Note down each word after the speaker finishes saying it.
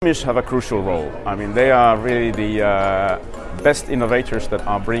SMEs have a crucial role. I mean, they are really the best innovators that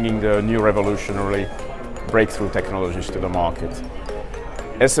are bringing the new revolutionary breakthrough technologies to the market.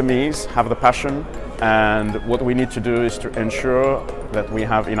 SMEs have the passion, and what we need to do is to ensure that we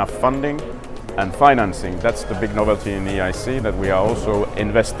have enough funding and financing. That's the big novelty in EIC, that we are also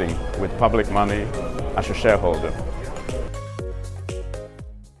investing with public money as a shareholder.